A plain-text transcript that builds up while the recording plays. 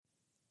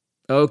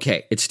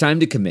Okay, it's time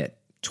to commit.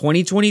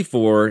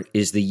 2024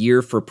 is the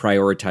year for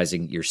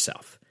prioritizing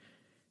yourself.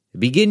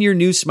 Begin your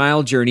new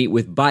smile journey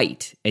with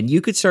Byte, and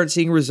you could start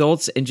seeing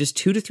results in just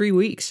 2 to 3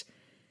 weeks.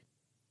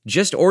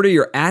 Just order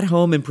your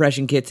at-home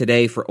impression kit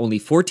today for only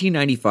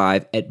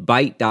 $14.95 at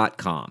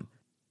Byte.com.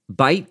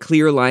 Byte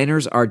clear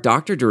liners are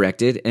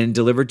doctor-directed and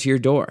delivered to your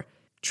door.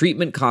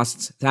 Treatment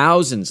costs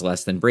thousands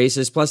less than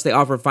braces, plus they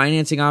offer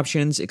financing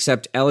options,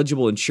 accept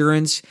eligible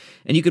insurance,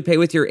 and you could pay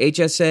with your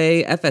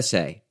HSA,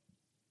 FSA.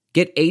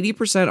 Get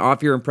 80%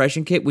 off your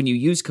impression kit when you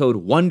use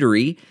code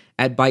WONDERY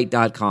at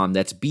Byte.com.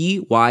 That's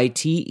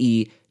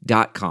BYTE.com.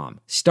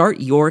 Start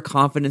your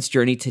confidence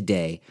journey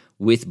today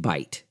with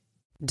Byte.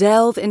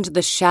 Delve into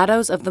the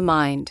shadows of the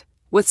mind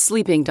with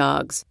Sleeping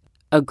Dogs,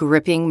 a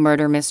gripping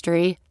murder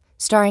mystery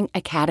starring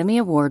Academy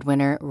Award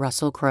winner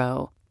Russell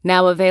Crowe.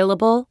 Now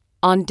available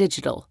on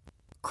digital.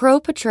 Crowe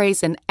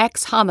portrays an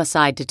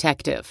ex-homicide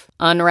detective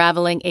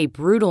unraveling a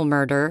brutal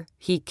murder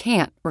he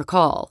can't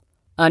recall.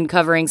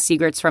 Uncovering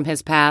secrets from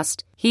his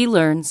past, he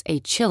learns a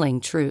chilling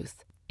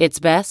truth. It's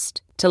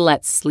best to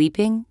let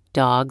sleeping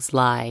dogs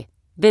lie.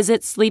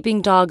 Visit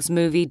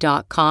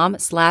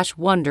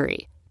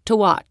sleepingdogsmovie.com/Wondery to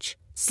watch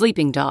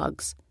Sleeping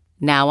Dogs,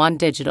 now on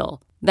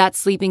digital.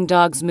 That's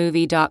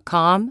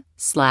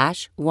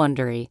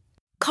sleepingdogsmovie.com/Wondery.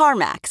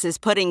 CarMax is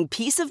putting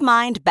peace of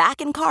mind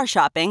back in car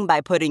shopping by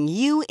putting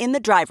you in the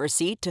driver's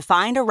seat to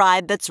find a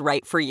ride that's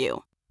right for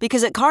you.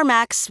 Because at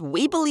CarMax,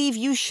 we believe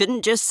you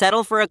shouldn't just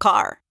settle for a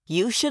car.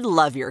 You should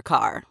love your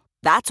car.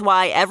 That's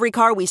why every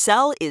car we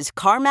sell is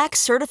CarMax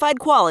certified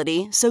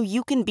quality, so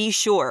you can be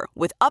sure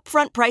with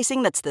upfront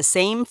pricing that's the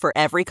same for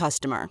every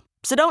customer.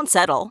 So don't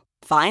settle.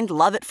 Find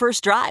love at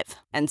first drive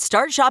and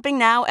start shopping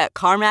now at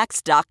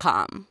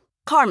CarMax.com.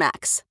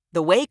 CarMax,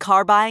 the way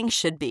car buying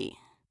should be.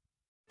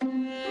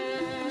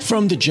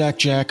 From the Jack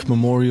Jack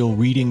Memorial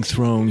Reading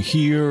Throne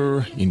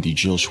here in the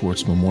Jill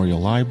Schwartz Memorial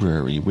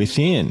Library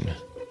within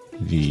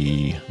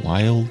the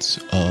wilds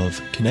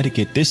of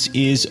Connecticut, this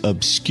is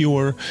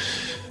Obscure,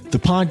 the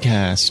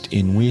podcast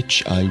in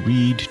which I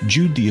read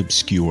Jude the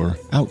Obscure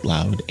out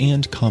loud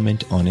and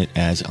comment on it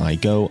as I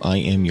go. I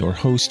am your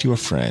host, your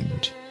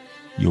friend,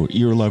 your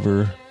ear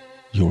lover,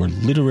 your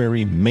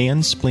literary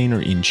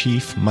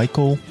mansplainer-in-chief,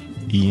 Michael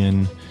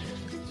Ian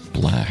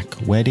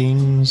Black.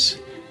 Weddings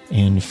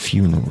and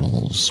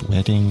funerals.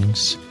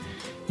 Weddings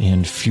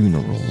and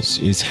funerals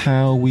is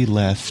how we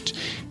left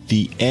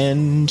the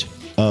end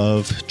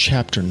of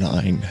Chapter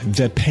 9,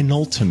 the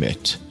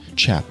penultimate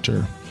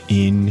chapter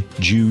in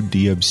Jude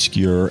the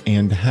Obscure,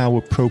 and how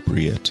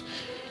appropriate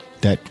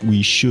that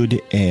we should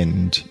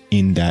end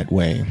in that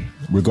way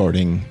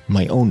regarding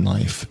my own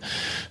life.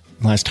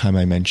 Last time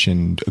I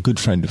mentioned a good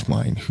friend of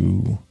mine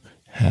who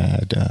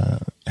had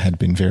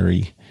been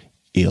very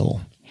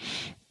ill.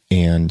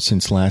 And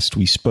since last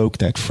we spoke,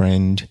 that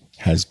friend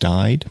has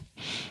died.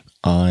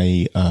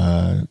 I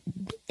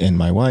and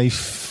my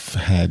wife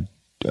had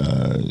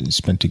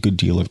spent a good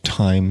deal of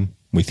time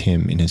with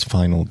him in his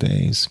final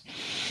days.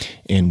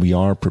 And we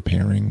are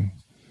preparing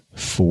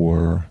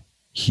for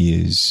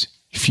his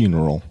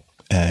funeral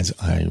as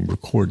I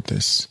record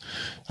this.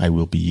 I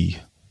will be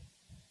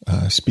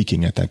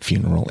speaking at that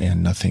funeral,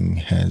 and nothing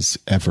has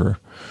ever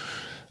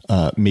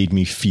made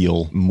me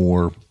feel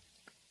more...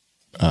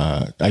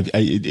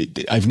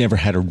 I've never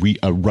had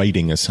a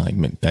writing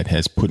assignment that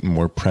has put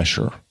more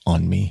pressure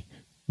on me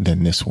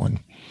than this one.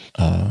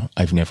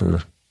 I've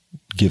never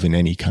given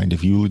any kind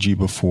of eulogy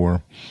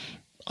before.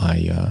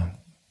 I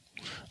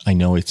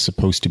know it's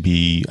supposed to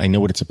be. I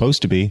know what it's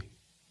supposed to be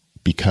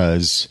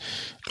because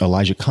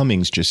Elijah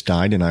Cummings just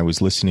died, and I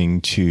was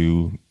listening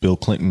to Bill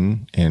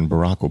Clinton and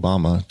Barack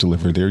Obama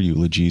deliver their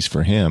eulogies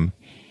for him,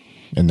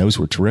 and those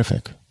were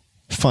terrific,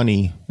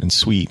 funny and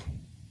sweet,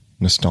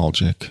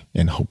 nostalgic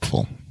and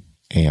hopeful.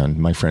 And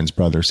my friend's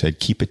brother said,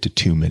 keep it to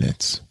 2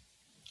 minutes.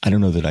 I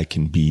don't know that I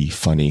can be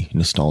funny,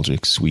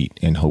 nostalgic, sweet,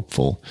 and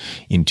hopeful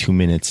in 2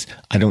 minutes.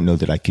 I don't know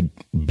that I could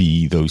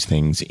be those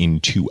things in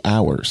 2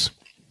 hours.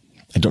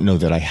 I don't know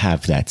that I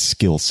have that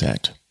skill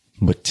set.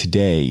 But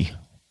today,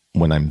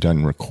 when I'm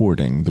done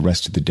recording, the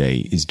rest of the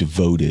day is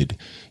devoted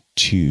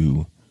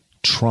to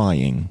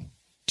trying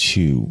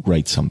to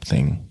write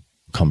something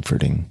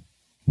comforting,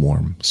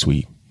 warm,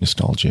 sweet,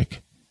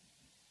 nostalgic,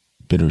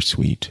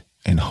 bittersweet,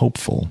 and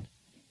hopeful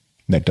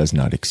that does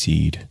not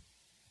exceed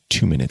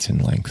 2 minutes in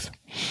length.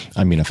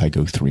 I mean, if I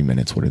go 3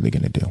 minutes, what are they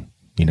going to do?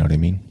 You know what I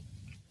mean?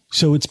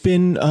 So it's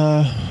been,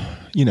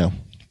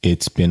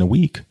 it's been a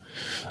week.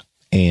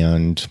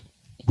 And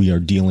we are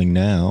dealing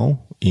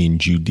now in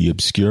Jude the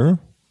Obscure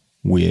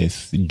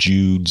with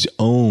Jude's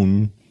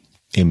own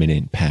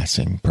imminent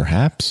passing,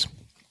 perhaps.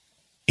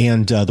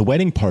 And the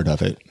wedding part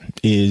of it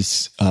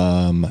is,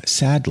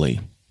 sadly,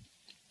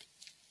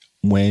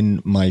 when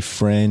my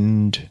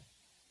friend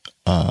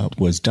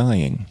was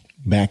dying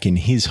back in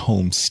his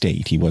home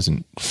state. He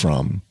wasn't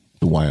from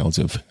the wilds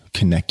of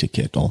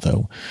Connecticut,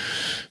 although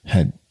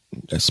had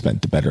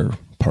spent the better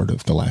part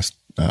of the last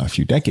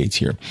few decades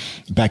here.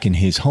 Back in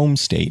his home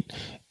state,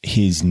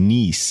 his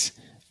niece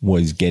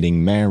was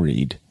getting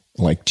married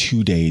like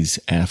 2 days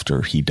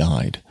after he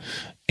died.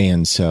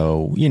 And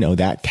so,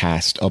 that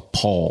cast a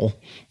pall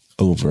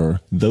over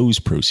those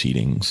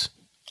proceedings.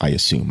 I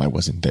assume I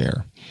wasn't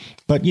there.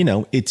 But,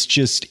 it's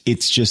just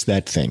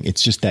that thing.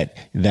 It's just that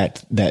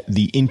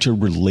the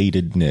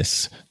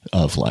interrelatedness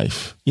of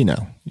life,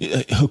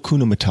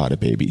 Hakuna Matata,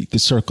 baby, the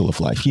circle of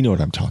life. You know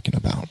what I'm talking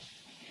about.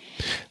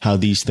 How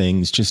these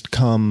things just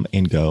come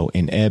and go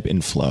and ebb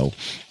and flow.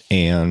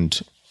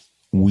 And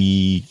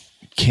we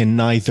can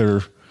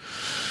neither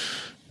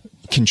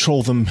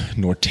control them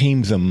nor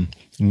tame them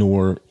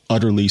nor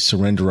utterly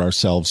surrender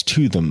ourselves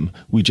to them.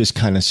 We just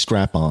kind of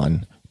strap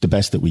on the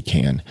best that we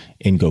can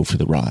and go for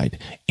the ride.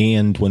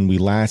 And when we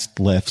last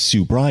left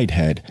Sue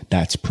Bridehead,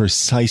 that's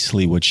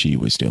precisely what she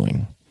was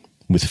doing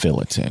with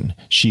Phillotson.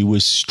 She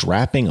was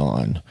strapping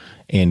on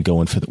and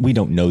going for we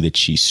don't know that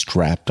she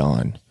strapped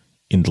on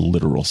in the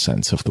literal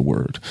sense of the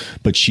word,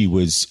 but she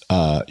was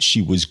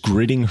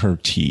gritting her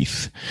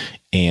teeth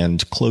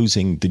and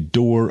closing the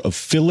door of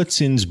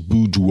Phillotson's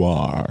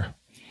boudoir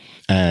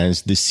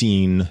as the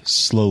scene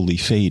slowly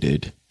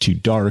faded to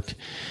dark,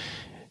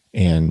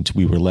 and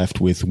we were left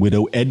with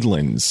Widow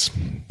Edlin's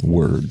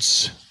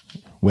words.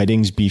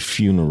 Weddings be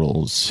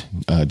funerals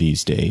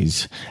these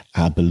days.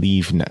 I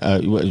believe.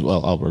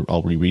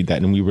 I'll reread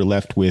that. And we were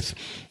left with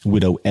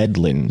Widow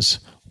Edlin's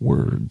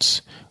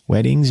words.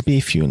 Weddings be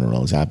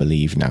funerals, I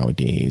believe,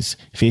 nowadays.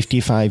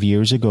 55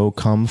 years ago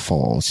come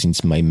fall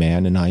since my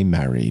man and I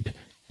married.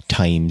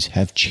 Times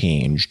have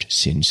changed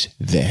since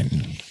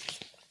then.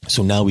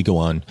 So now we go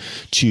on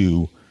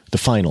to the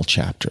final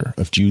chapter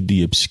of Jude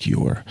the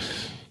Obscure.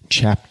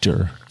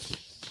 Chapter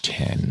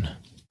 10.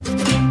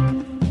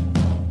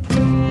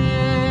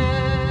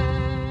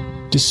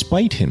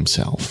 Despite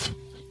himself,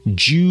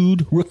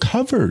 Jude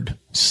recovered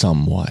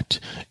somewhat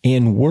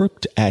and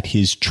worked at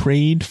his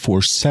trade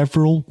for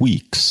several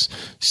weeks.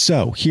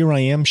 So here I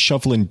am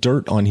shoveling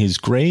dirt on his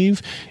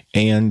grave,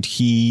 and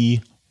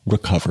he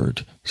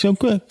recovered. So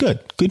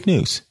good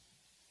news.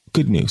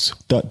 Good news.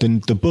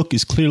 The book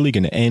is clearly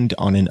going to end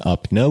on an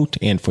up note,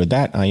 and for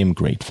that I am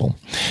grateful.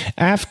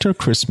 After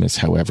Christmas,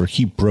 however,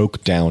 he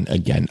broke down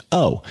again.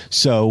 Oh,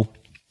 so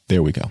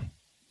there we go.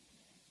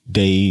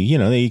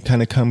 They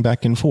kind of come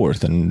back and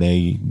forth, and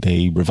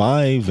they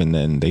revive, and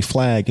then they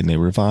flag, and they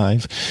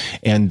revive,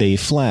 and they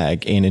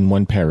flag. And in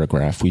one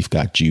paragraph, we've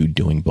got Jude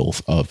doing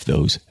both of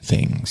those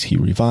things. He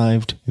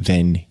revived,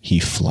 then he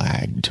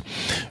flagged.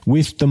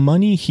 With the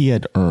money he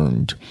had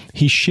earned,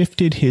 he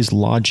shifted his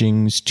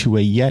lodgings to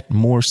a yet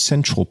more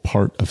central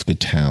part of the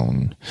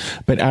town.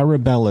 But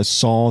Arabella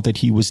saw that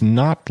he was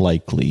not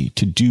likely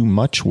to do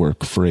much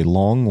work for a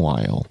long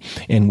while,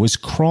 and was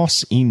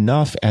cross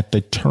enough at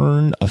the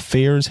turn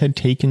affairs had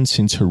taken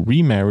since her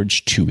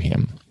remarriage to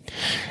him.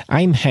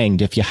 I'm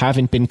hanged if you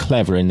haven't been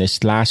clever in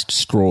this last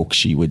stroke,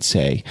 she would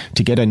say,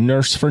 to get a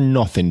nurse for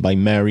nothing by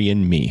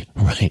marrying me.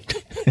 Right.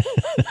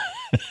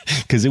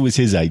 Because it was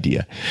his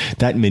idea.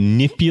 That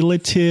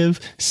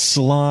manipulative,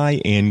 sly,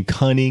 and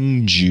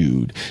cunning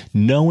Jude,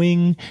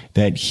 knowing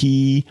that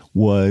he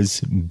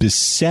was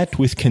beset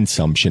with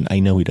consumption. I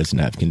know he doesn't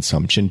have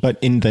consumption, but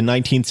in the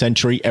 19th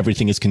century,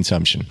 everything is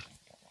consumption.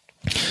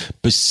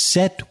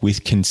 Beset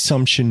with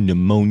consumption,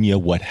 pneumonia,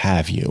 what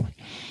have you.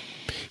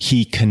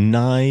 He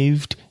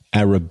connived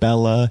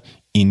Arabella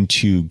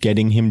into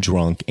getting him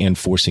drunk and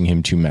forcing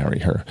him to marry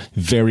her.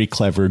 Very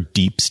clever,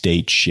 deep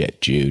state shit,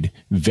 Jude.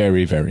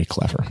 Very, very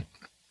clever.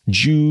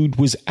 Jude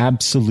was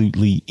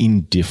absolutely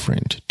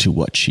indifferent to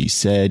what she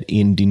said,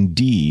 and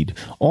indeed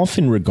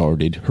often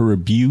regarded her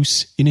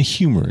abuse in a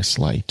humorous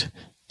light,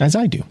 as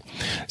I do.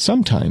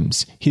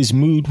 Sometimes his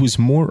mood was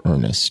more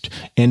earnest,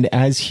 and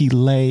as he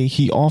lay,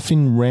 he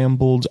often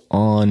rambled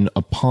on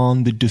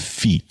upon the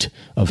defeat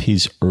of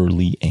his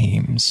early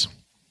aims.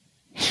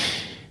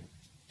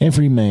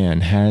 Every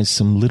man has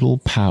some little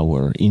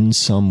power in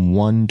some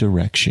one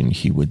direction,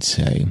 he would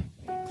say.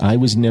 I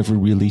was never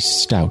really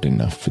stout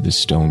enough for the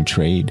stone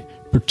trade,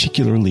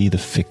 particularly the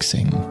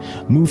fixing.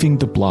 Moving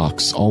the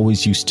blocks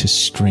always used to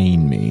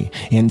strain me,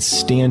 and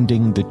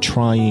standing the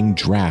trying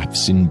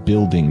drafts in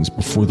buildings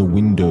before the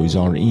windows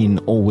are in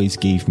always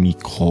gave me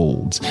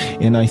colds,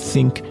 and I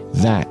think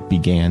that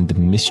began the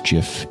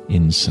mischief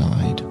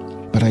inside.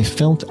 But I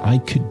felt I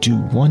could do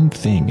one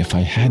thing if I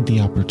had the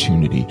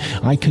opportunity.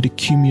 I could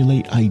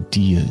accumulate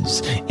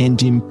ideas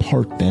and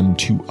impart them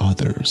to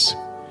others.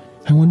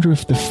 I wonder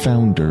if the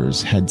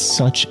founders had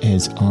such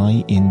as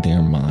I in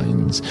their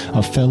minds,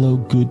 a fellow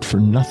good for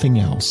nothing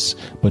else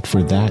but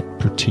for that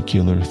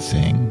particular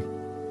thing.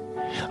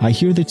 I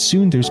hear that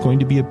soon there's going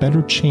to be a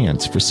better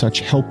chance for such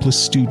helpless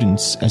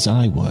students as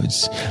I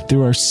was.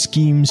 There are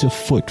schemes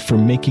afoot for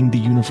making the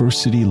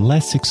university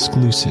less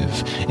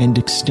exclusive and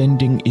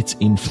extending its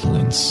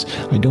influence.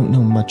 I don't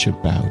know much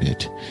about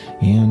it,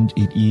 and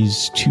it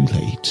is too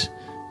late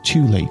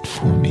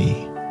for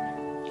me.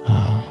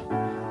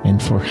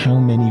 And for how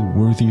many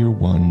worthier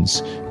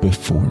ones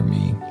before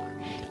me.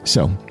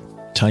 So,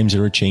 times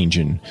are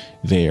a-changin'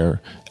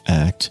 there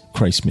at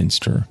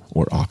Christminster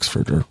or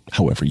Oxford, or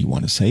however you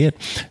want to say it.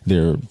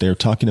 They're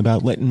talking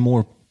about letting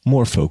more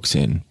folks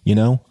in,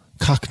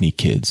 Cockney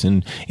kids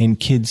and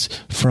kids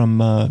from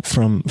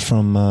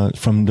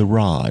the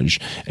Raj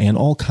and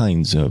all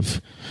kinds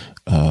of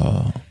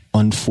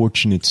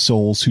unfortunate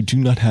souls who do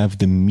not have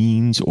the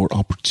means or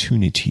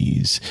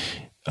opportunities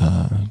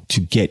to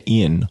get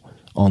in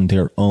on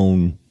their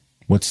own.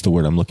 What's the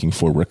word I'm looking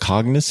for?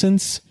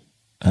 Recognizance?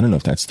 I don't know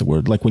if that's the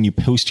word. Like when you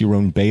post your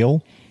own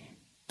bail.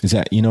 Is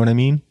that, you know what I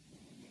mean?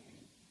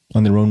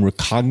 On their own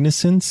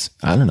recognizance?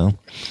 I don't know.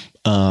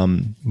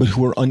 But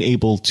who are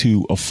unable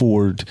to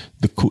afford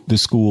the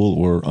school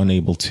or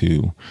unable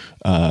to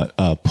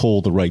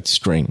pull the right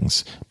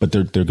strings. But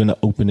they're going to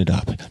open it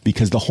up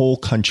because the whole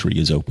country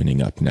is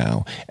opening up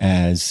now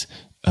as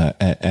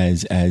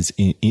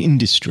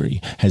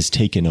industry has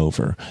taken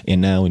over,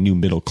 and now a new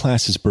middle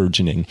class is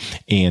burgeoning,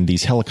 and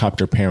these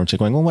helicopter parents are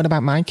going, well, what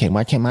about my kid?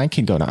 Why can't my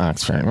kid go to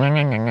Oxford?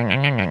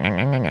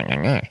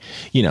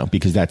 You know,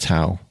 because that's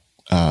how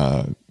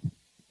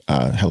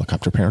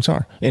helicopter parents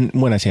are. And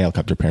when I say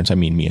helicopter parents, I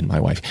mean me and my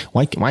wife.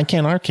 Why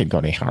can't our kid go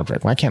to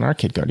Harvard? Why can't our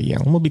kid go to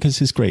Yale? Well, because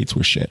his grades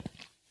were shit.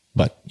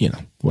 But, you know,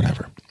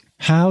 whatever.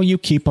 How you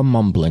keep a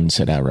mumbling,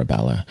 said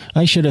Arabella.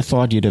 I should have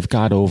thought you'd have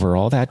got over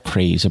all that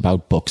craze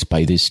about books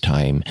by this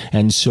time,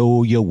 and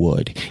so you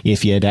would,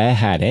 if you'd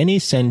had any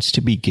sense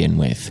to begin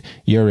with.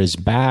 You're as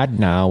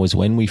bad now as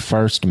when we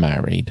first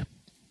married.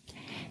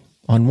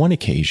 On one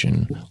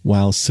occasion,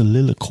 while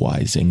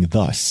soliloquizing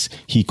thus,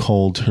 he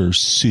called her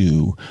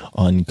Sue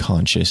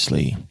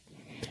unconsciously.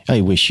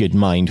 I wish you'd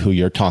mind who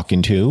you're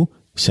talking to,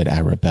 said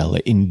Arabella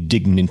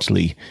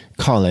indignantly,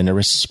 calling a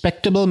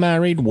respectable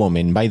married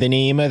woman by the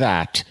name of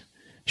that.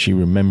 She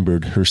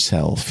remembered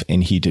herself,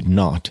 and he did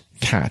not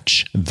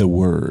catch the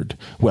word.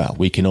 Well,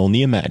 we can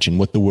only imagine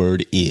what the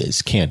word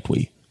is, can't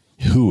we?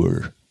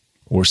 Whore,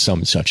 or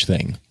some such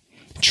thing.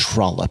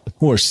 Trollop,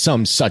 or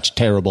some such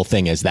terrible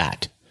thing as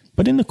that.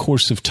 But in the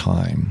course of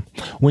time,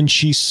 when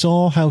she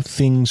saw how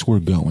things were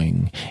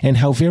going, and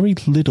how very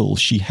little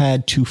she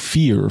had to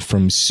fear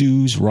from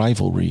Sue's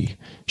rivalry,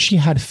 she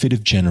had a fit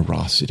of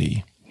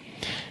generosity.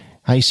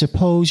 I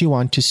suppose you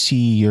want to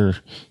see your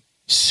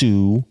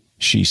Sue,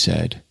 she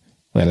said.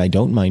 Well, I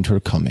don't mind her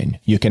coming.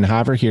 You can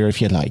have her here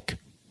if you like.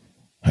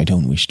 I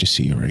don't wish to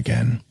see her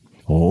again.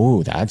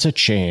 Oh, that's a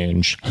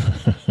change.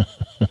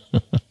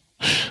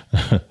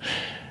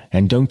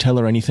 And don't tell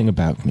her anything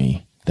about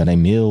me, that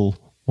I'm ill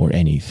or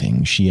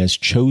anything. She has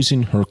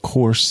chosen her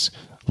course.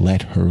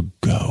 Let her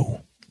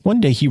go.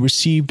 One day he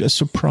received a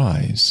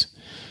surprise.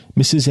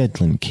 Mrs.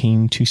 Edlin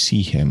came to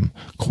see him,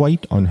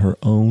 quite on her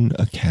own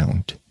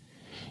account.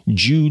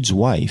 Jude's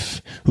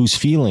wife, whose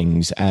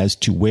feelings as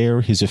to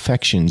where his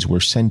affections were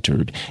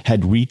centered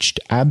had reached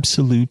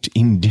absolute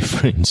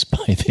indifference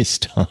by this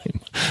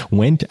time,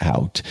 went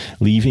out,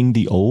 leaving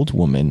the old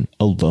woman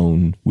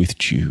alone with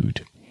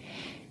Jude.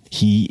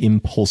 He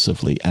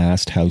impulsively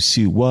asked how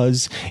Sue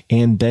was,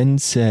 and then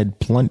said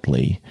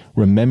bluntly,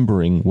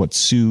 remembering what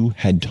Sue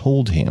had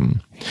told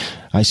him,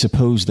 I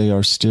suppose they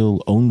are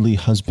still only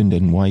husband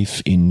and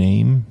wife in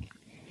name?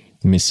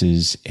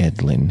 Mrs.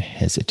 Edlin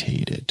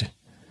hesitated.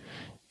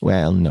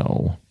 Well,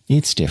 no,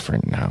 it's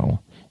different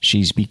now.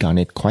 She's begun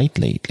it quite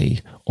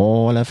lately,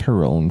 all of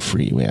her own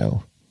free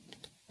will.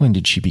 When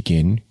did she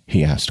begin?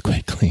 He asked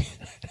quickly.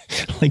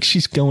 Like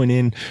she's going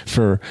in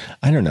for,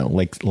 I don't know,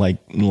 like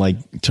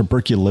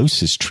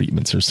tuberculosis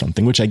treatments or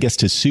something, which I guess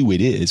to Sue it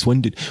is.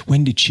 When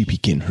did she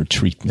begin her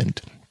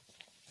treatment?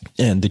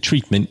 And the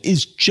treatment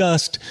is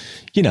just,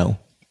 you know,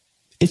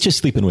 it's just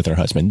sleeping with her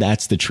husband.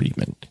 That's the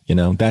treatment. You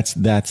know, that's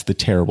the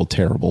terrible,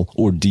 terrible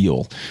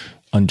ordeal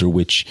under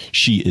which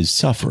she is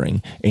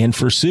suffering. And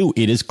for Sue,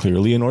 it is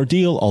clearly an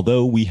ordeal,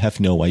 although we have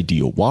no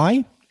idea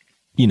why.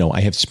 You know, I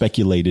have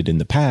speculated in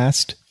the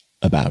past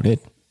about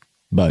it,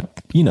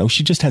 but, you know,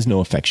 she just has no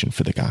affection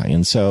for the guy.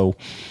 And so,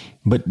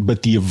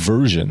 but the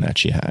aversion that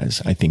she has,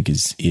 I think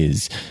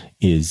is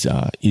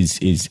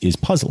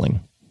puzzling.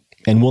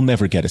 And we'll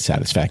never get a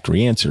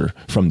satisfactory answer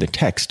from the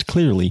text.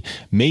 Clearly,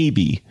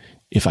 maybe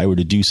if I were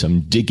to do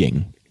some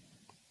digging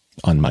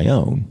on my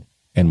own,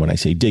 and when I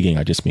say digging,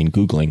 I just mean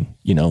Googling,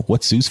 you know,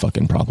 what's Sue's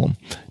fucking problem?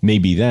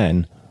 Maybe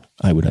then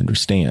I would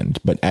understand.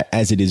 But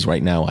as it is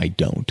right now, I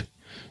don't.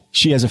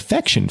 She has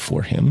affection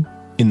for him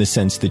in the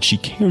sense that she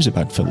cares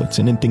about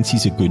Phillotson and thinks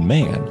he's a good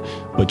man,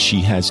 but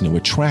she has no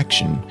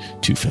attraction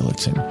to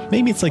Phillotson.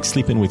 Maybe it's like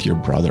sleeping with your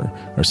brother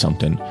or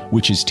something,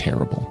 which is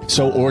terrible.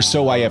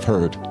 So I have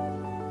heard.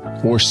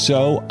 Or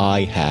so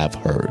I have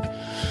heard.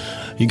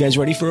 You guys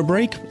ready for a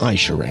break? I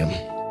sure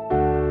am.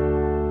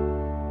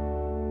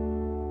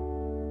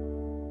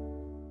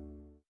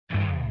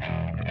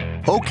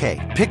 Okay,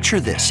 picture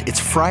this. It's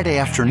Friday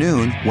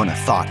afternoon when a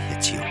thought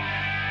hits you.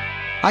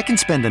 I can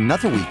spend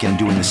another weekend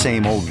doing the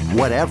same old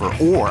whatever,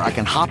 or I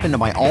can hop into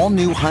my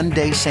all-new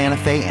Hyundai Santa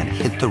Fe and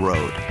hit the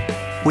road.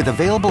 With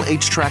available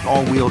H-Track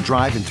all-wheel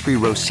drive and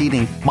 3-row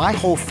seating, my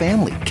whole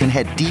family can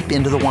head deep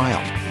into the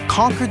wild.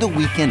 Conquer the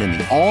weekend in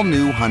the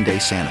all-new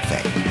Hyundai Santa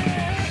Fe.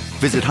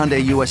 Visit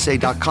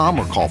HyundaiUSA.com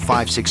or call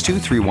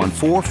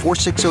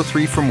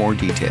 562-314-4603 for more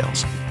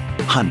details.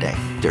 Hyundai,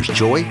 there's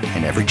joy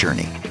in every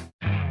journey.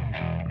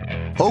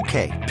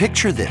 Okay,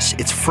 picture this.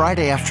 It's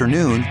Friday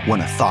afternoon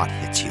when a thought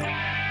hits you.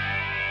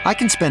 I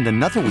can spend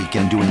another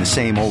weekend doing the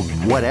same old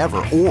whatever,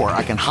 or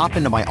I can hop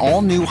into my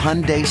all-new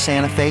Hyundai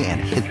Santa Fe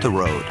and hit the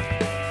road.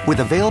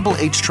 With available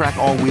H-Track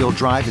all-wheel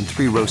drive and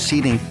 3-row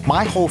seating,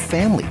 my whole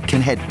family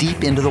can head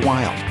deep into the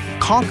wild.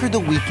 Conquer the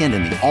weekend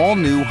in the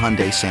all-new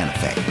Hyundai Santa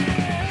Fe.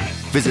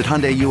 Visit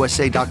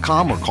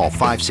HyundaiUSA.com or call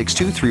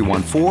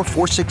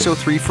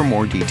 562-314-4603 for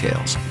more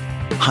details.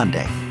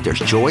 Hyundai, there's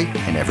joy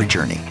in every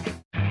journey.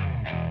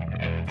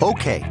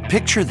 Okay,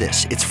 picture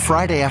this. It's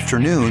Friday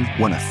afternoon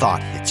when a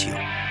thought hits you.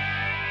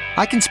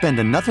 I can spend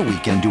another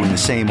weekend doing the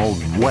same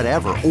old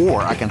whatever,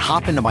 or I can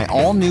hop into my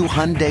all-new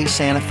Hyundai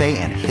Santa Fe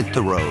and hit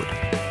the road.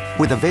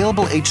 With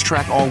available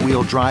H-Track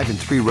all-wheel drive and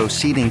 3-row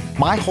seating,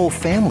 my whole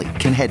family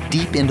can head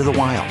deep into the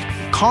wild.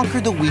 Conquer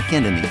the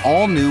weekend in the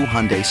all-new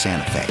Hyundai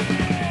Santa Fe.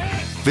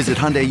 Visit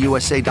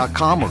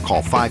HyundaiUSA.com or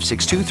call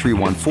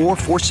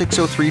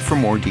 562-314-4603 for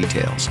more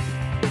details.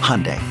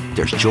 Hyundai,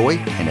 there's joy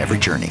in every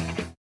journey.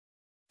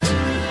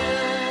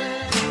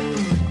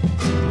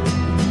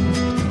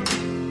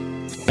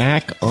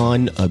 Back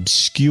on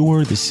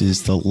Obscure. This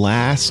is the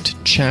last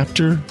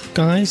chapter,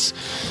 guys.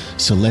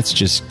 So let's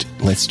just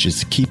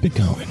keep it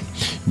going.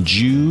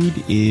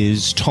 Jude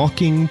is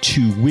talking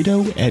to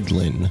Widow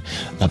Edlin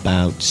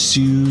about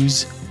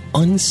Sue's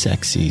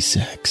unsexy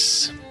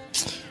sex.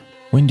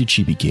 When did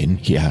she begin?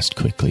 He asked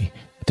quickly.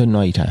 The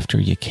night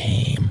after you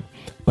came,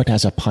 but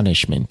as a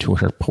punishment to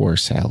her poor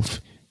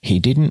self. He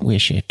didn't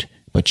wish it,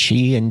 but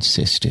she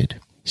insisted.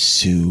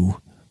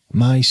 Sue,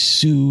 my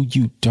Sue,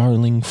 you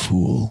darling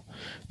fool.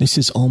 This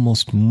is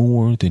almost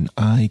more than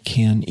I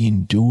can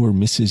endure,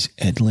 Mrs.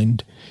 Edlin.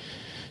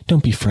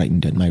 Don't be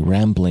frightened at my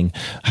rambling.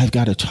 I've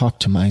got to talk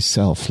to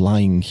myself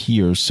lying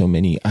here so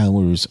many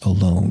hours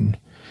alone.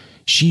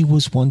 She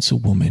was once a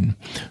woman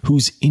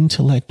whose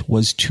intellect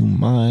was to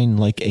mine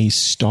like a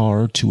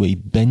star to a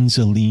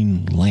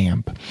benzoline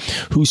lamp,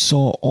 who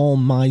saw all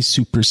my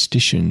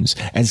superstitions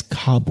as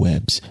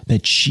cobwebs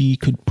that she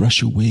could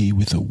brush away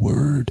with a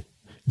word.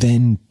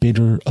 Then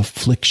bitter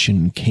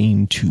affliction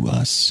came to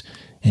us,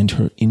 and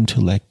her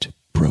intellect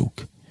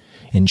broke,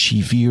 and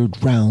she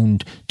veered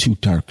round to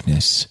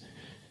darkness.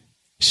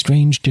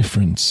 Strange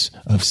difference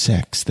of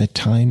sex that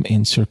time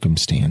and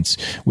circumstance,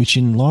 which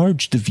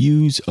enlarge the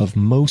views of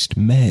most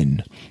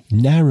men,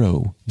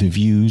 narrow the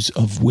views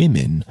of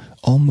women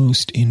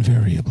almost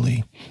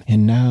invariably.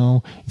 And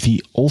now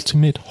the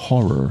ultimate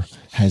horror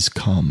has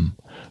come,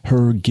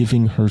 her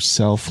giving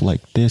herself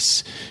like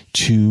this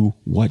to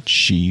what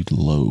she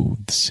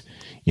loathes,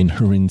 in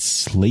her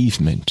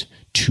enslavement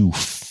to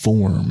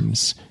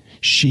forms.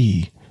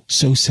 She,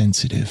 so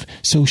sensitive,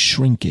 so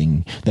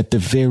shrinking, that the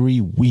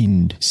very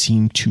wind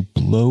seemed to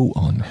blow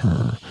on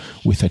her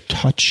with a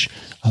touch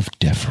of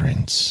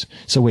deference.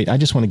 So wait, I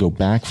just want to go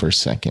back for a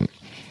second.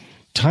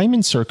 Time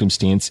and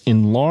circumstance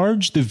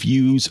enlarge the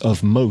views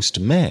of most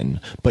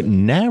men, but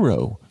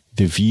narrow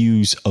the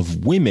views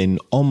of women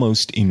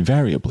almost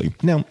invariably.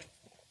 Now,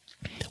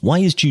 why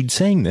is Jude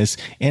saying this,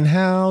 and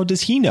how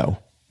does he know?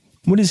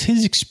 What is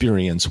his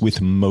experience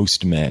with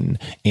most men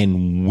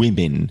and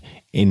women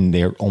in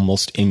their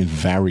almost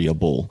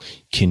invariable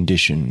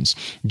conditions?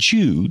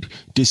 Jude,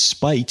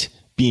 despite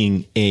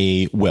being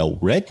a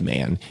well-read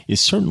man,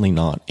 is certainly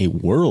not a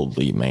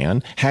worldly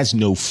man, has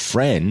no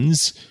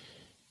friends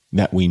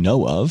that we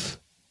know of.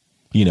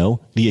 You know,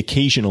 the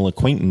occasional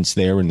acquaintance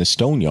there in the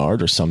stone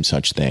yard or some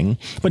such thing,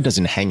 but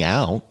doesn't hang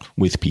out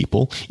with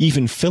people.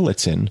 Even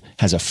Phillotson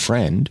has a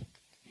friend,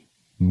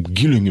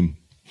 Gillingham.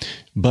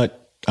 But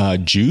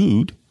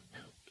Jude,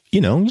 you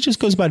know, he just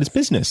goes about his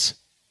business.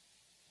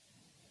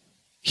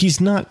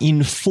 He's not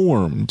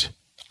informed,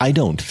 I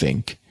don't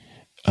think,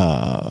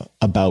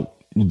 about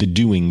the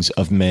doings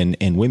of men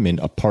and women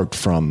apart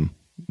from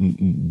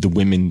the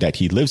women that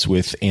he lives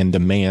with and the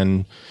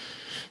man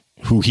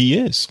who he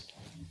is.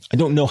 I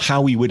don't know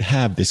how he would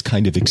have this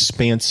kind of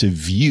expansive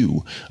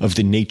view of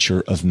the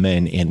nature of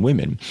men and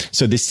women.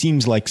 So this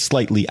seems like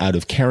slightly out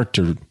of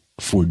character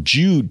for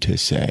Jude to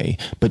say,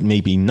 but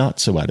maybe not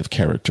so out of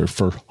character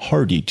for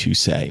Hardy to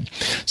say.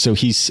 So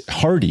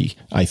Hardy,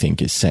 I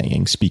think, is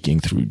saying, speaking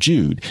through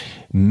Jude,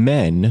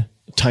 men,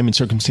 time and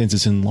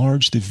circumstances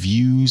enlarge the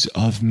views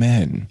of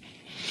men.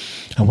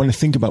 I want to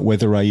think about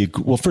whether I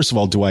agree. Well, first of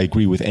all, do I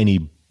agree with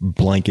any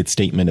blanket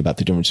statement about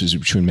the differences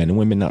between men and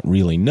women? Not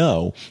really,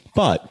 no.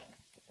 But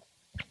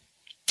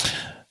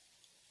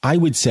I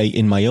would say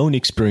in my own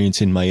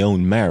experience, in my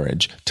own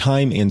marriage,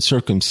 time and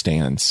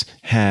circumstance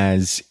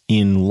has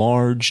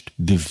enlarged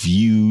the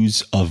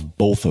views of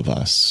both of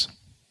us.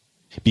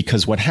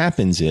 Because what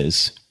happens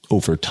is,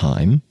 over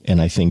time,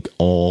 and I think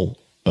all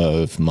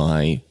of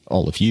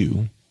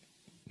you,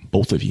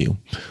 both of you,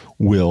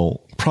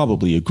 will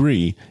probably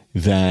agree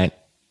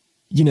that,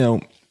 you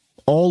know,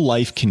 all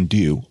life can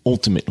do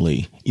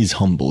ultimately is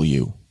humble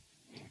you.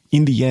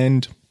 In the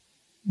end,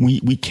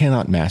 we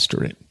cannot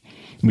master it.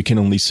 We can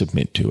only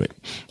submit to it.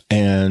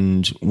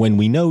 And when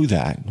we know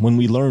that, when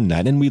we learn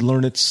that, and we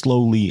learn it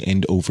slowly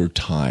and over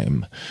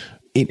time,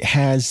 it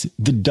has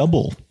the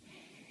double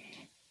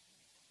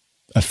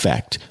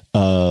effect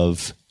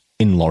of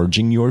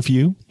enlarging your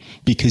view,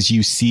 because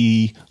you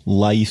see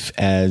life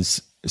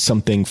as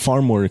something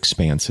far more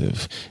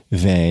expansive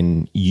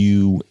than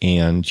you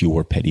and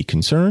your petty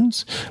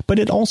concerns. But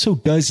it also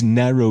does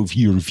narrow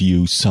your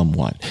view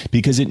somewhat,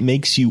 because it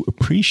makes you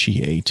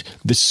appreciate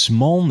the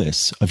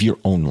smallness of your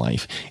own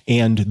life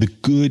and the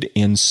good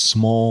and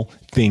small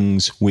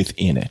things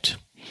within it.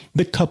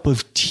 The cup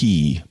of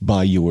tea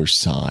by your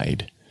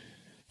side,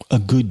 a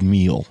good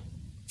meal,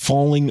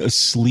 falling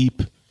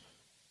asleep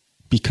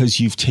because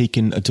you've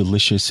taken a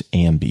delicious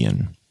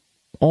Ambien.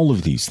 All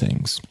of these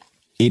things.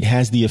 It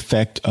has the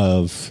effect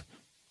of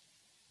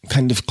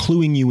kind of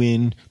cluing you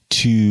in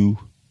to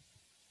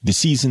the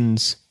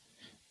seasons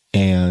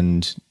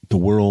and the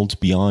world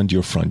beyond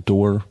your front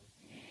door,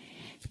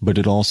 but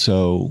it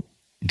also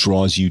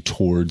draws you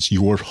towards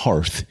your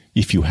hearth,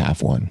 if you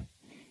have one,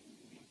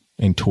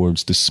 and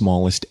towards the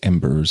smallest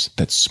embers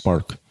that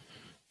spark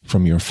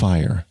from your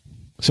fire.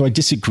 So I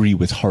disagree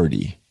with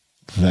Hardy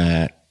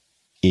that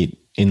it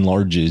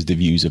enlarges the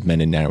views of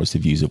men and narrows the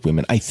views of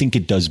women. I think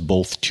it does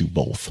both to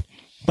both.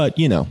 But,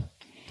 you know,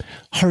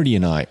 Hardy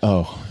and I,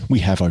 we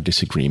have our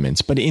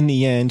disagreements. But in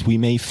the end, we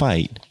may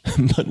fight,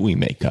 but we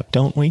make up,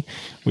 don't we?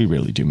 We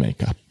really do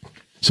make up.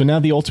 So now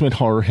the ultimate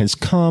horror has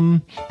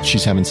come.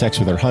 She's having sex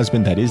with her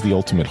husband. That is the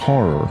ultimate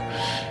horror.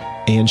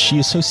 And she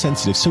is so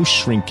sensitive, so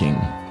shrinking.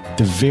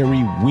 The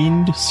very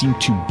wind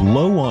seemed to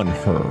blow on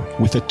her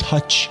with a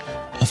touch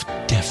of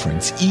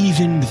deference.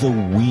 Even the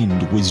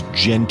wind was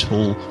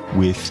gentle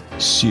with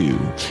Sue,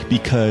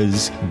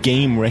 because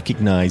game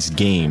recognized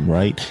game,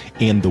 right?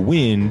 And the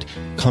wind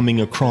coming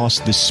across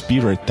the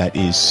spirit that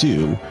is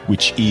Sue,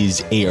 which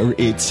is air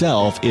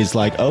itself, is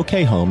like,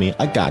 okay, homie,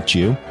 I got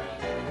you.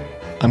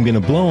 I'm going to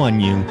blow on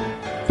you,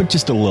 but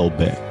just a little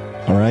bit.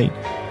 All right.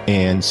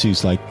 And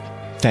Sue's like,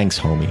 thanks,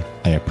 homie.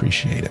 I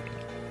appreciate it.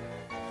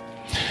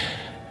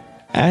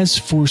 As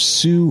for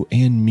Sue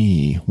and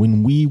me,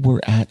 when we were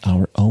at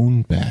our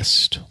own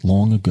best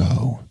long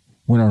ago,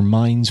 when our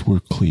minds were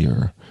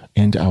clear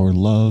and our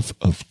love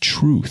of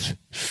truth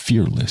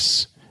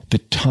fearless, the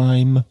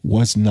time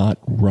was not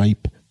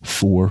ripe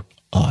for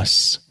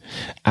us.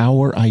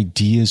 Our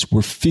ideas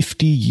were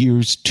 50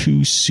 years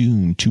too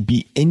soon to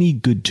be any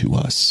good to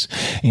us,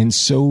 and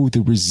so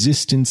the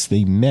resistance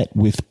they met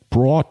with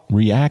brought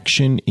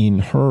reaction in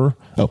her.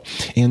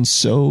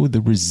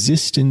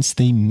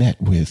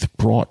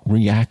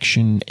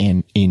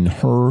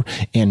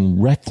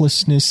 And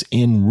recklessness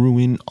and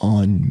ruin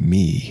on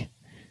me.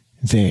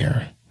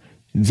 There,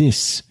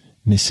 this,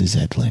 Mrs.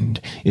 Edlund,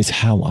 is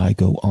how I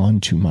go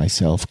on to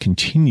myself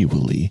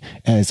continually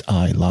as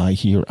I lie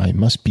here. I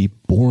must be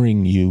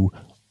boring you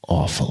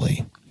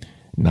awfully.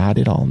 Not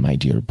at all, my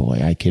dear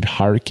boy. I could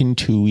hearken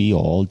to ye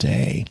all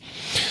day.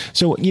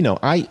 So, you know,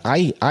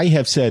 I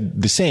have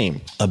said the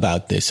same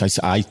about this.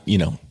 I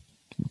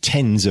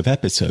tens of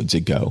episodes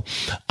ago,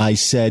 I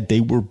said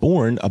they were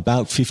born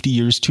about 50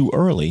 years too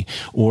early,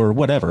 or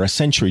whatever, a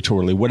century too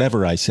early,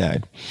 whatever I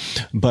said.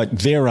 But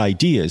their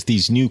ideas,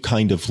 these new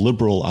kind of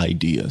liberal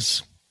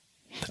ideas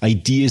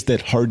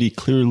that Hardy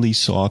clearly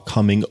saw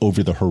coming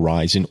over the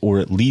horizon, or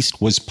at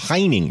least was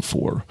pining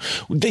for,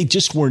 they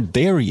just weren't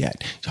there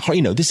yet.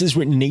 You know, this is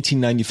written in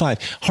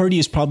 1895. Hardy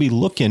is probably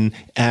looking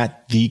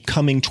at the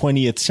coming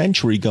 20th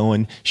century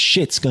going,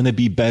 shit's going to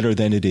be better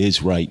than it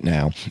is right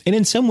now. And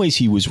in some ways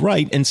he was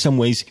right. In some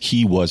ways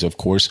he was, of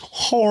course,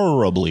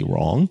 horribly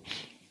wrong.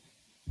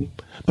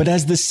 But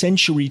as the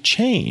century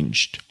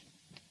changed,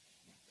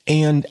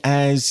 and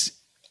as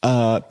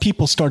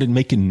people started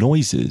making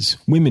noises,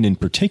 women in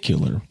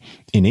particular,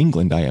 in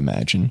England, I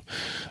imagine,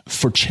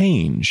 for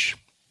change,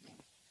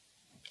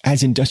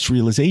 as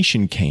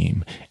industrialization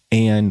came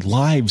and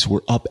lives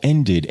were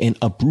upended and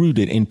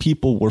uprooted and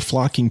people were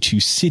flocking to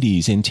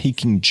cities and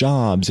taking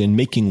jobs and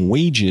making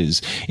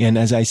wages. And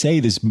as I say,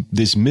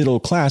 this middle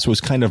class was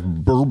kind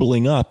of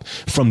burbling up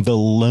from the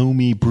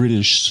loamy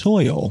British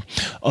soil.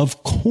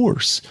 Of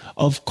course,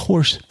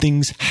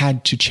 things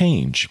had to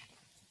change.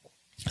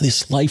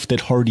 This life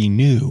that Hardy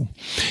knew.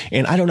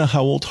 And I don't know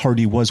how old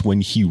Hardy was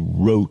when he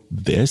wrote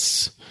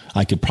this.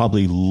 I could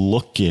probably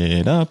look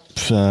it up.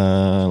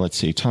 Let's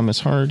see, Thomas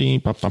Hardy.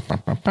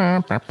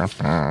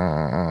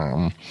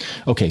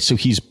 Okay, so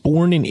he's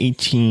born in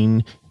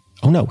he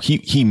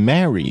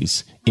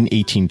marries in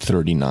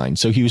 1839.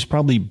 So he was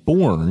probably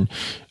born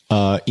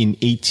in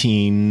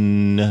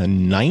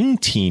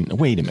 1819.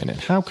 Wait a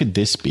minute. How could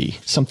this be?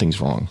 Something's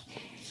wrong.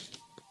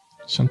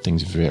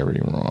 Something's very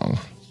wrong.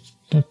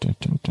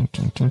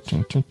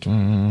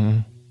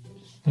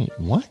 Wait,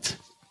 what?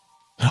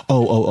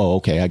 Oh,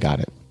 okay, I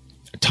got it.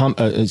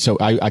 So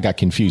I got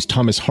confused.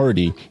 Thomas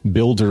Hardy,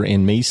 builder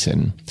and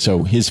mason.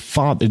 So his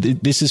father,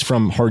 this is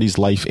from Hardy's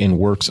Life and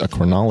Works, a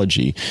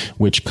chronology,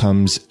 which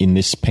comes in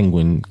this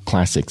Penguin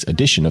Classics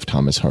edition of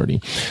Thomas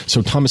Hardy.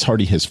 So Thomas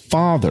Hardy, his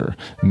father,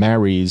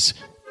 marries,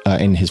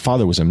 and his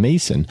father was a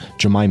mason,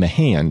 Jemima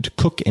Hand,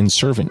 cook and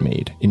servant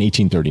maid in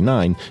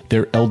 1839.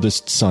 Their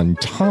eldest son,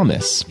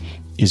 Thomas,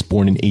 is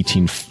born in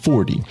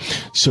 1840.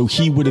 So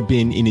he would have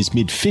been in his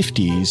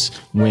mid-50s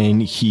when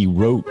he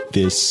wrote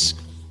this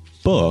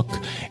book.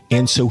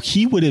 And so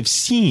he would have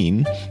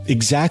seen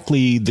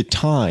exactly the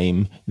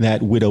time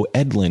that Widow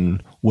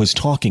Edlin was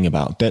talking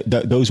about.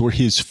 Those were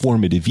his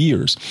formative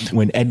years.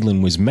 When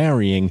Edlin was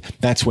marrying,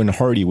 that's when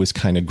Hardy was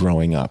kind of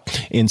growing up.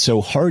 And so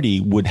Hardy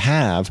would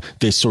have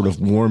this sort of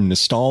warm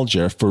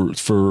nostalgia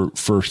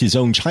for his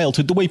own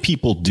childhood, the way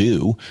people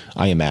do,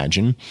 I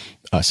imagine.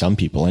 Some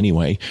people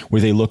anyway,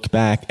 where they look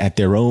back at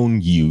their own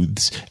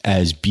youths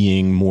as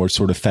being more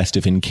sort of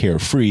festive and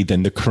carefree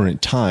than the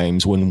current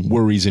times when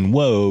worries and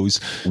woes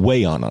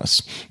weigh on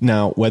us.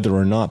 Now, whether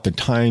or not the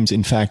times,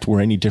 in fact,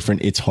 were any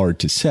different, it's hard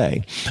to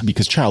say,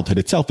 because childhood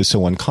itself is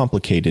so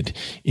uncomplicated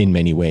in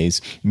many ways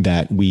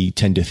that we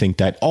tend to think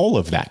that all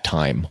of that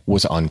time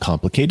was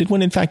uncomplicated,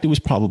 when in fact it was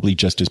probably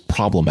just as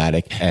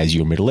problematic as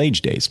your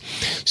middle-aged days.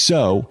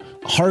 So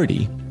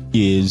Hardy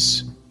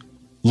is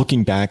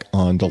looking back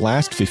on the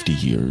last 50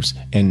 years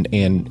and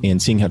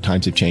seeing how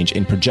times have changed,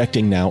 and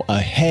projecting now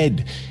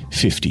ahead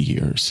 50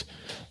 years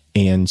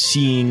and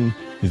seeing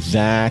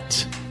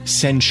that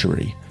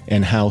century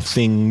and how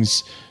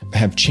things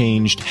have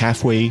changed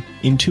halfway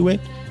into it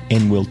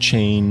and will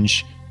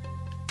change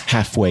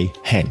halfway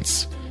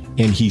hence.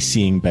 And he's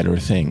seeing better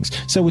things.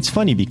 So it's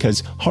funny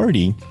because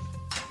Hardy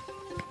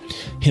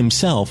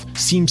himself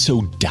seems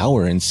so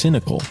dour and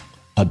cynical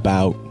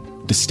about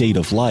the state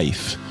of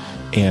life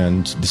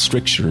and the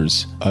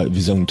strictures of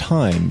his own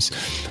times.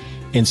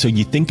 And so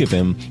you think of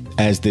him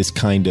as this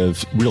kind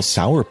of real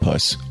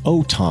sourpuss.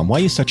 Oh, Tom, why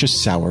are you such a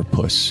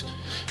sourpuss?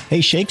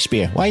 Hey,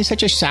 Shakespeare, why are you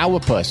such a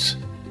sourpuss?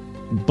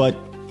 But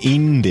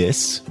in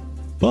this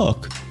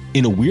book,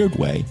 in a weird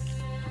way,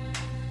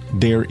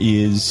 there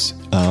is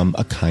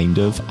a kind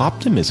of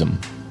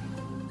optimism,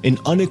 an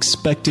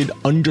unexpected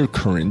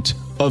undercurrent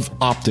of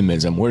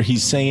optimism, where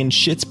he's saying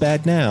shit's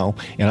bad now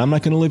and I'm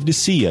not going to live to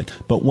see it,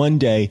 but one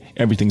day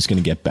everything's going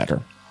to get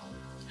better.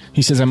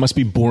 He says, I must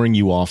be boring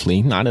you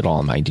awfully. Not at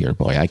all, my dear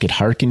boy. I could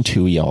hearken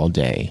to you all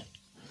day.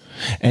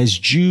 As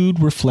Jude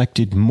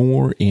reflected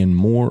more and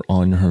more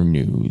on her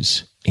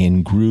news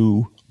and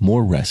grew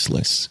more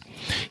restless,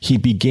 he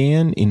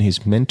began in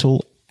his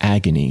mental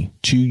agony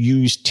to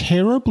use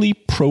terribly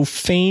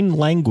profane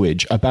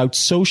language about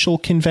social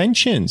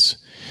conventions,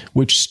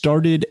 which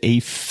started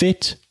a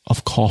fit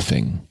of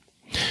coughing.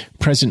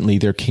 Presently,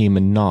 there came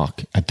a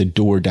knock at the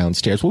door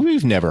downstairs. Well,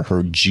 we've never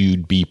heard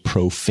Jude be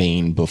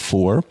profane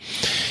before.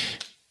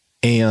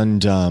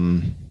 And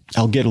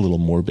I'll get a little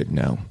morbid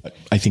now.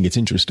 I think it's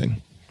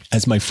interesting.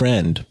 As my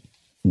friend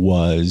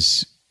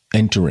was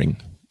entering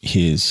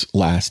his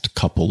last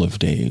couple of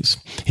days,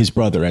 his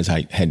brother, as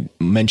I had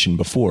mentioned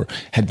before,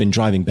 had been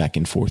driving back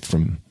and forth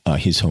from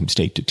his home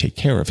state to take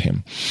care of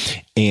him.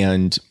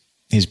 And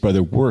his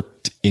brother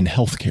worked in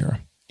healthcare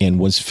and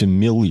was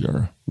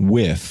familiar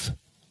with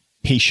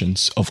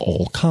patients of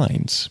all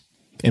kinds.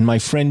 And my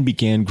friend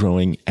began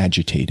growing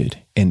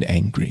agitated and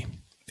angry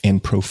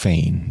and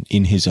profane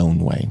in his own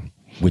way,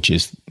 which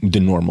is the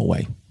normal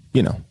way,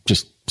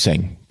 just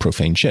saying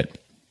profane shit.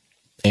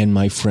 And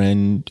my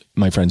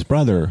friend's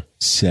brother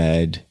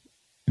said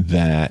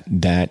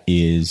that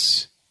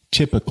is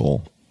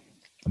typical,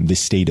 this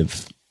state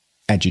of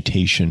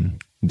agitation,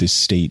 this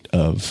state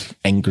of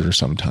anger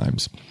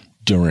sometimes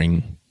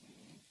during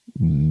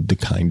the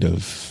kind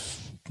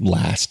of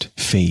last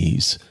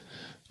phase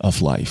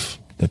of life,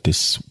 that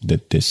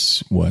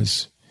this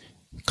was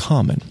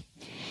common.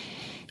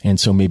 And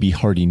so maybe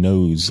Hardy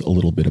knows a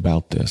little bit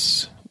about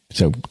this.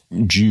 So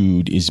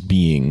Jude is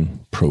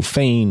being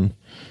profane.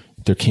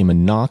 There came a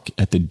knock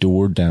at the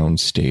door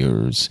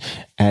downstairs.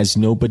 As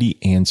nobody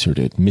answered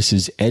it,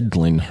 Mrs.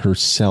 Edlin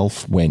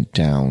herself went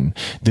down.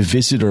 The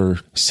visitor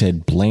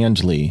said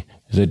blandly,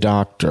 "The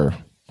doctor."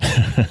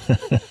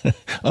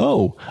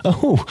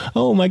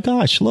 Oh my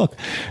gosh, look.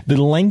 The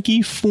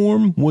lanky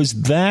form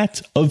was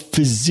that of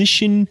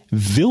Physician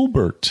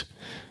Vilbert.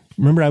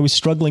 Remember, I was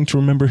struggling to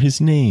remember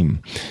his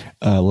name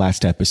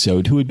last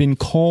episode, who had been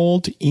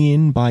called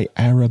in by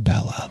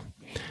Arabella.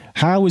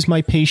 "How is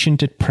my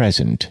patient at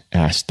present?"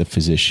 asked the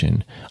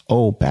physician.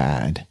 "Oh,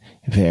 bad,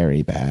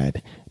 very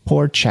bad.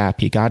 Poor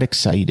chap, he got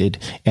excited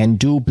and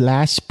do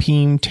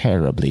blaspheme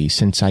terribly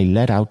since I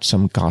let out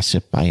some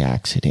gossip by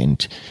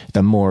accident,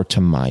 the more to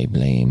my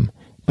blame.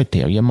 But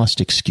there, you must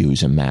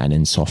excuse a man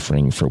in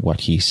suffering for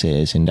what he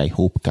says, and I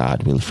hope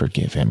God will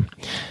forgive him.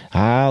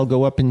 I'll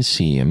go up and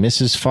see him.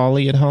 Mrs.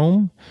 Foley at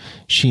home?"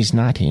 "She's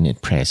not in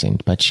at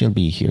present, but she'll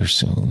be here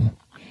soon."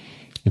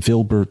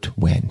 Vilbert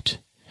went.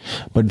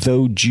 But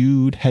though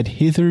Jude had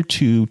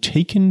hitherto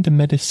taken the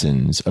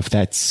medicines of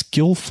that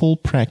skillful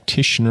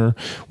practitioner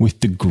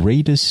with the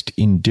greatest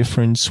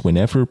indifference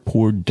whenever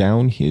poured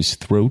down his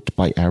throat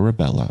by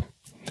Arabella,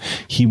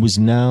 he was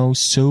now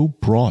so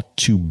brought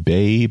to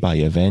bay by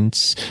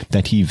events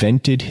that he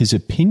vented his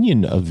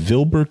opinion of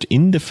Vilbert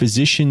in the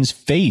physician's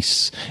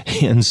face,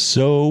 and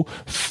so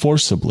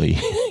forcibly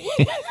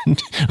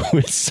and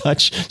with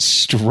such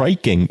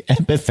striking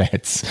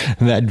epithets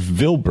that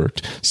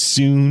Vilbert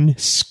soon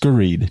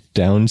scurried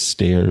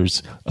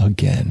downstairs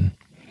again.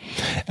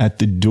 At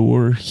the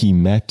door he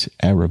met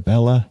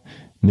Arabella,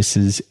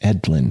 Mrs.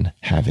 Edlin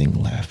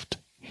having left.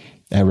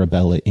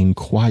 Arabella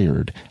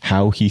inquired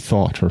how he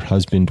thought her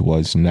husband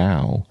was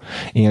now,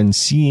 and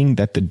seeing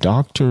that the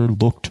doctor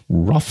looked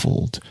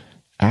ruffled,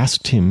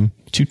 asked him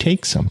to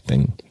take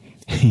something.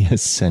 He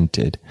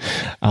assented.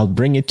 "I'll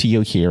bring it to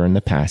you here in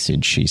the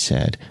passage," she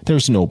said.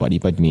 "There's nobody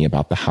but me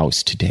about the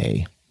house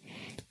today."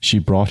 She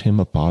brought him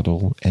a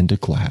bottle and a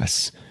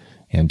glass,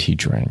 and he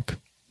drank.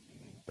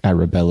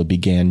 Arabella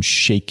began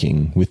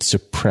shaking with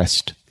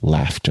suppressed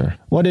laughter.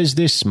 "What is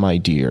this, my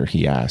dear?"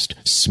 he asked,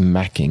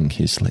 smacking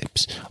his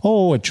lips.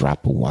 "Oh, a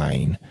drop of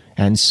wine,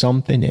 and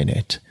something in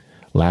it."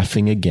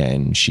 Laughing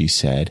again, she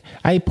said,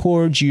 "I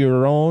poured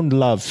your own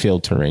love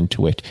filter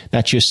into it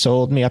that you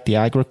sold me at the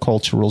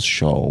agricultural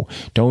show.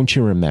 Don't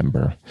you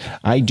remember?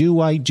 I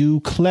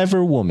do,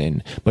 clever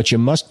woman, but you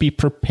must be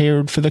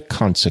prepared for the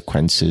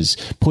consequences."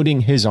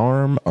 Putting his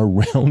arm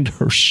around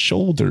her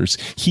shoulders,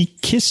 he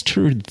kissed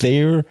her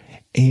there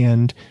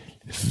and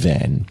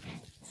then.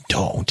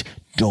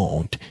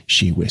 Don't,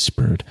 she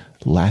whispered,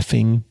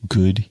 laughing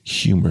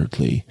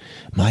good-humoredly.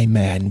 "My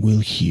man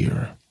will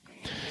hear."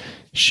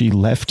 She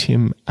left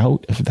him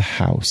out of the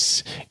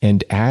house,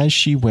 and as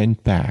she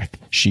went back,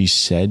 she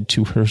said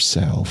to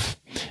herself,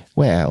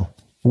 "Well,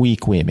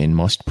 weak women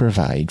must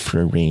provide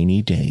for a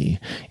rainy day,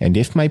 and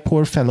if my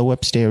poor fellow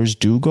upstairs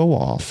do go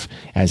off,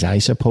 as I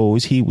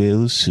suppose he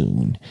will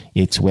soon,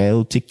 it's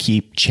well to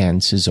keep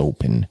chances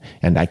open,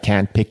 and I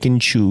can't pick and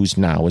choose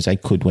now as I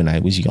could when I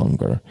was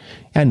younger,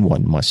 and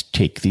one must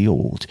take the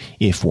old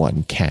if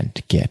one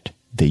can't get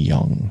the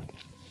young."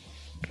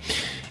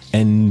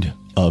 End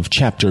of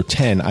chapter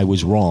 10. I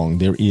was wrong.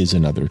 There is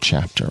another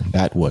chapter.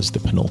 That was the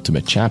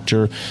penultimate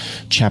chapter.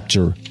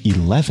 Chapter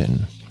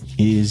 11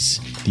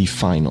 is the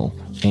final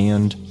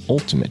and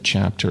ultimate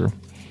chapter.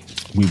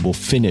 We will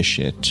finish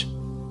it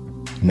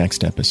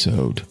next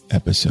episode,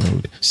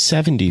 episode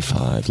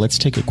 75. Let's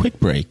take a quick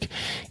break,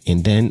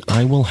 and then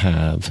I will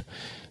have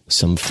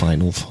some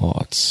final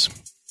thoughts.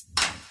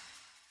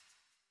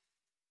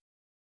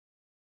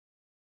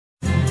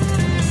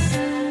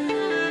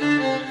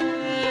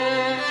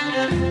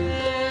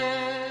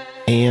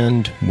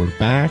 And we're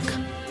back.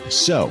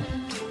 So,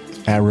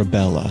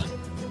 Arabella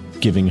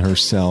giving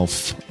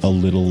herself a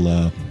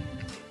little,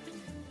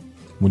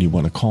 what do you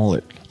want to call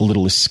it? A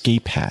little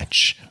escape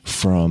hatch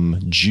from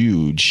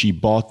Jude. She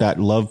bought that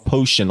love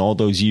potion all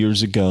those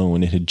years ago,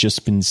 and it had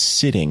just been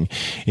sitting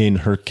in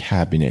her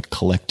cabinet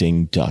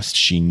collecting dust.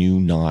 She knew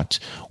not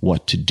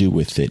what to do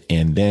with it.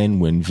 And then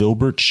when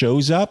Vilbert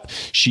shows up,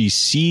 she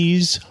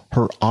sees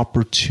her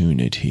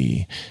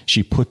opportunity.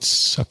 She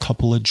puts a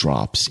couple of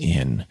drops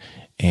in,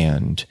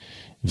 and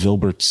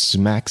Vilbert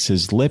smacks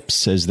his lips,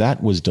 says,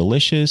 "That was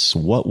delicious.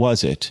 What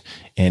was it?"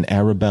 And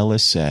Arabella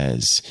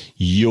says,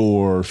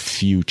 "Your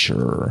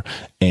future,"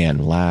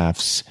 and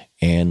laughs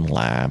and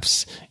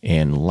laughs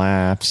and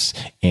laughs.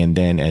 And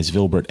then as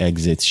Vilbert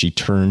exits, she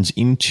turns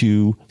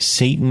into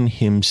Satan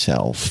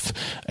himself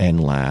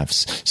and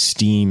laughs,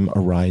 steam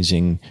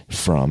arising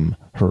from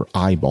her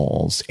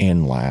eyeballs,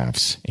 and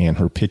laughs. And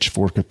her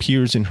pitchfork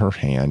appears in her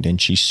hand,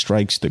 and she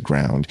strikes the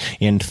ground,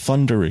 and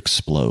thunder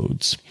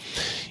explodes.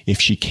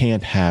 If she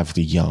can't have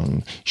the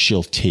young,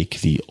 she'll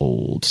take the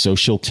old. So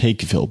she'll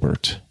take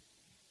Vilbert.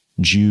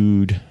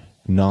 Jude,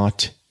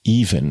 not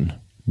even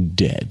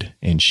dead,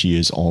 and she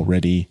is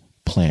already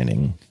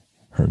planning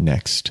her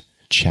next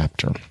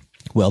chapter.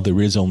 Well,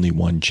 there is only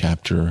one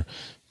chapter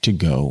to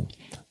go,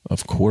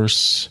 of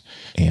course,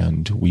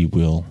 and we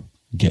will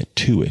get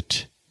to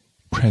it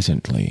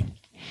presently.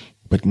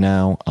 But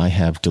now I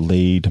have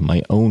delayed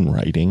my own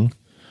writing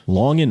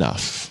long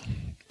enough.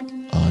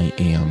 I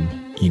am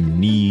in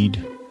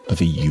need of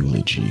a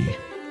eulogy,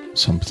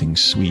 something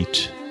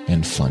sweet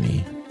and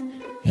funny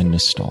and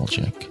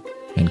nostalgic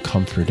and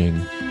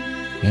comforting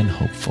and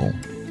hopeful,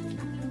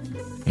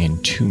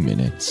 and 2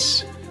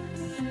 minutes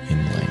in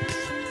length.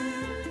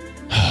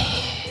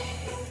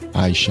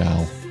 I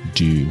shall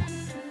do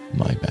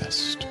my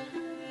best.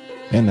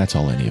 And that's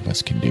all any of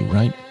us can do,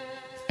 right?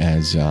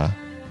 As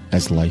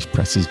life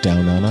presses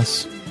down on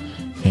us,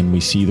 and we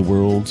see the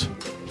world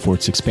for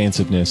its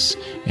expansiveness,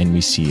 and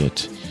we see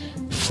it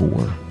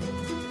for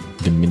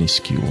the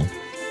minuscule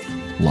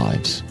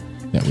lives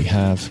that we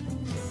have,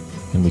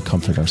 and we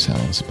comfort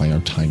ourselves by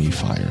our tiny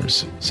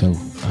fires. So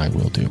I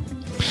will do.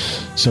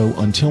 So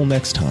until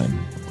next time,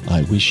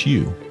 I wish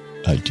you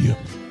adieu.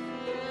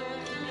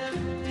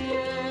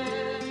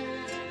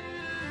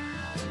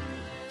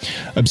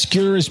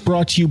 Obscure is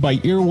brought to you by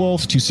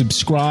Earwolf. To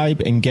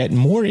subscribe and get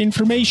more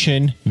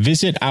information,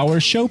 visit our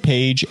show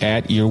page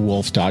at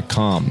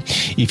earwolf.com.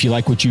 If you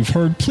like what you've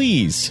heard,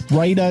 please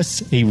write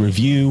us a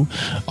review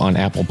on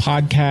Apple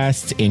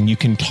Podcasts, and you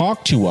can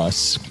talk to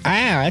us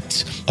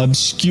at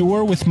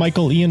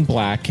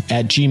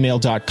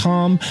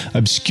obscurewithmichaelianblack@gmail.com.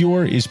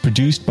 Obscure is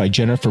produced by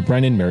Jennifer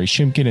Brennan, Mary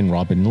Shimkin, and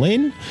Robin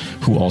Lynn,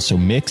 who also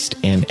mixed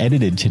and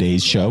edited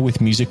today's show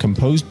with music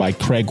composed by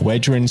Craig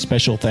Wedren.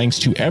 Special thanks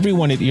to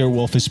everyone at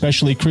Earwolf,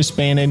 especially Chris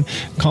Bannon,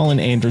 Colin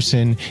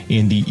Anderson,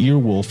 and the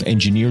Earwolf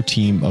engineer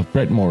team of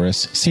Brett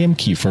Morris, Sam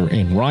Kiefer,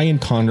 and Ryan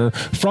Connor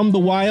from the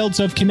wilds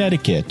of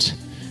Connecticut.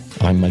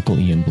 I'm Michael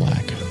Ian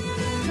Black.